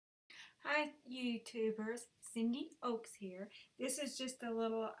Hi YouTubers, Cindy Oaks here. This is just a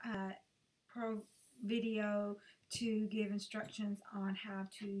little pro video to give instructions on how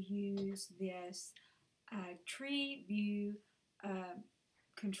to use this tree view uh,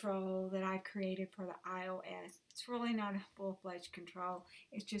 control that I created for the iOS. It's really not a full-fledged control.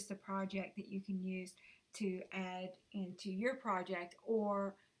 It's just a project that you can use to add into your project,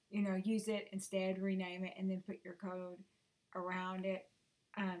 or use it instead, rename it, and then put your code around it.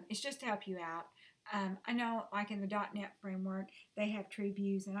 It's just to help you out. I know, like in the .NET framework, they have tree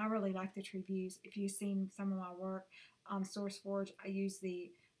views, and I really like the tree views. If you've seen some of my work on SourceForge, I use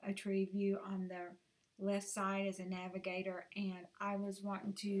the tree view on the left side as a navigator, and I was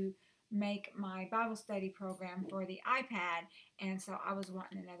wanting to make my Bible study program for the iPad, and so I was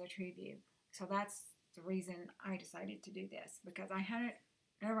wanting another tree view. So that's the reason I decided to do this, because I had it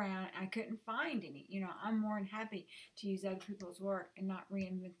around and I couldn't find any. I'm more than happy to use other people's work and not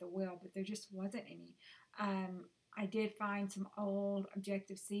reinvent the wheel, but there just wasn't any. I did find some old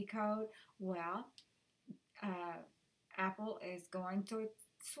Objective-C code. Well, uh, Apple is going to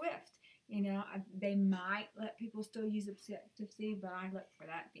Swift. They might let people still use Objective-C, but I look for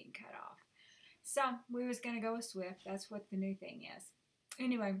that being cut off. So we was going to go with Swift. That's what the new thing is.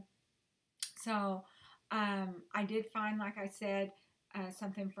 Anyway, so I did find, like I said,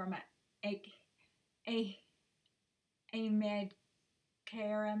 something from a med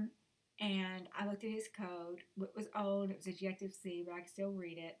Karam, and I looked at his code. It was old. It was Objective-C, but I could still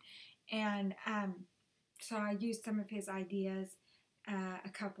read it. And so I used some of his ideas, a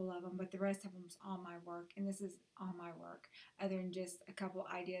couple of them, but the rest of them is all my work. And this is all my work, other than just a couple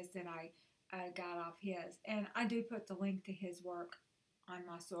ideas that I got off his. And I do put the link to his work on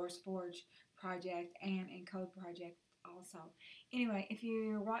my SourceForge project and in Code project also. Anyway, if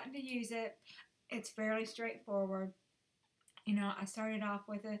you're wanting to use it, it's fairly straightforward. I started off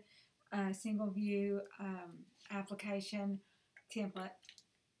with a single view application template,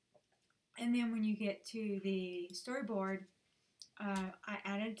 and then when you get to the storyboard, I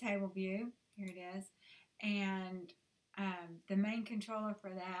added a table view. Here it is, and the main controller for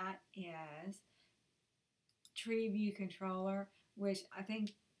that is Tree View Controller, which I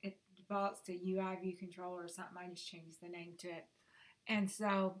think it defaults to UI View Controller or something. I just changed the name to it, and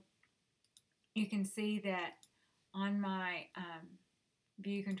so you can see that on my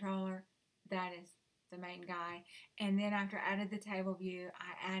view controller, that is the main guy. And then after I added the table view,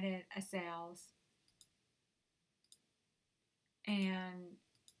 I added a cells, and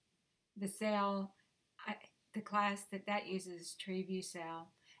the cell, the class that uses is tree view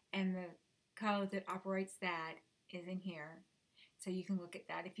cell, and the code that operates that is in here. So you can look at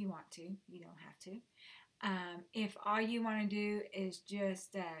that if you want to. You don't have to. If all you want to do is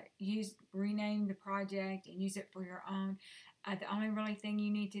just rename the project and use it for your own, the only really thing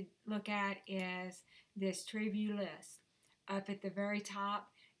you need to look at is this tree view list. Up at the very top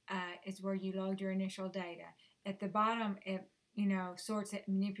is where you load your initial data. At the bottom, it sorts it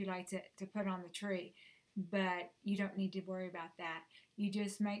and manipulates it to put on the tree, but you don't need to worry about that. You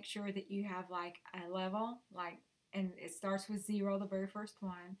just make sure that you have like a level, and it starts with 0, the very first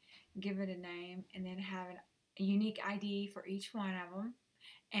one. Give it a name, and then have a unique ID for each one of them.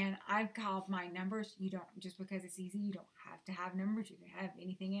 And I've called my numbers. You don't, just because it's easy, you don't have to have numbers. You can have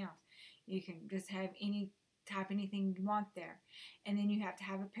anything else. You can just have type anything you want there. And then you have to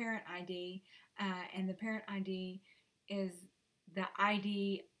have a parent ID, and the parent ID is the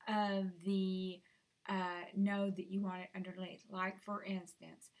ID of the node that you want it underneath. Like, for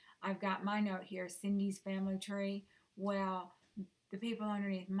instance, I've got my node here, Cindy's family tree. Well, the people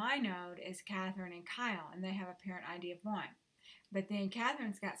underneath my node is Catherine and Kyle, and they have a parent ID of 1. But then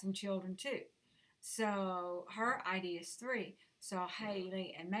Catherine's got some children too. So her ID is 3. So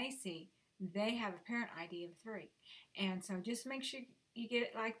Haley and Macy, they have a parent ID of 3. And so just make sure you get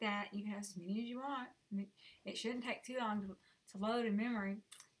it like that. You can have as many as you want. It shouldn't take too long to load in memory,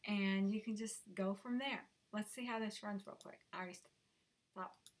 and you can just go from there. Let's see how this runs real quick. I already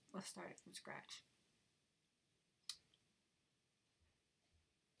thought, let's start it from scratch.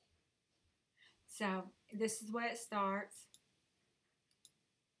 So this is where it starts.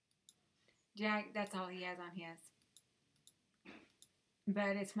 Jack, that's all he has on his.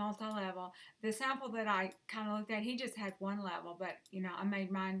 But it's multi-level. The sample that I kind of looked at, he just had 1 level, but I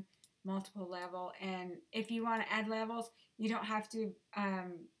made mine multiple level. And if you want to add levels, you don't have to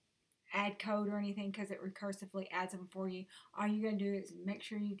add code or anything, because it recursively adds them for you. All you're going to do is make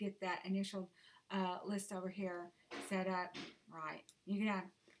sure you get that initial list over here set up right. You can have,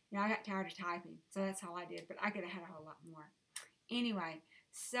 I got tired of typing, so that's all I did, but I could have had a whole lot more. Anyway,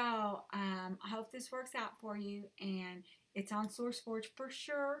 so I hope this works out for you, and It's on SourceForge for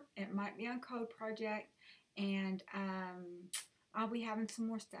sure. It might be on Code Project, and I'll be having some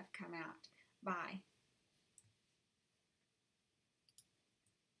more stuff come out. Bye.